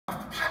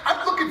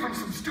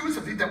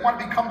community that want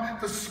to become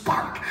the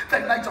spark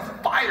that ignites a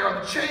fire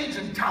of change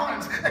and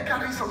tolerance at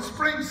Carrizo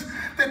Springs,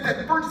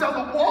 that burns down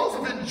the walls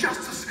of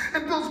injustice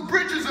and builds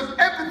bridges of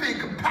empathy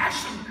and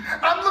compassion.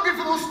 I'm looking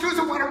for those students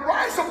that want to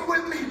rise up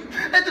with me.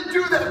 And to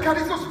do that at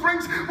Carrizo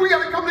Springs, we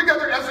got to come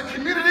together as a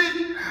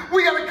community.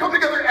 We got to come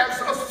together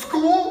as a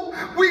school.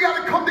 We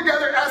got to come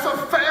together as a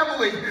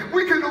family.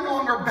 We can no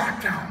longer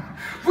back down.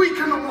 We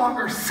can no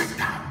longer sit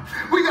down.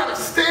 We got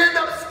to stand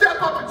up,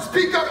 step up, and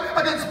speak up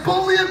against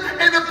bullying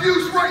and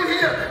abuse right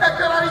here at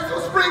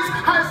Carrizo Springs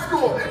High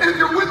School. And if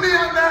you're with me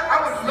on that, I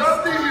would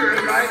love to hear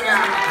it right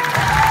now.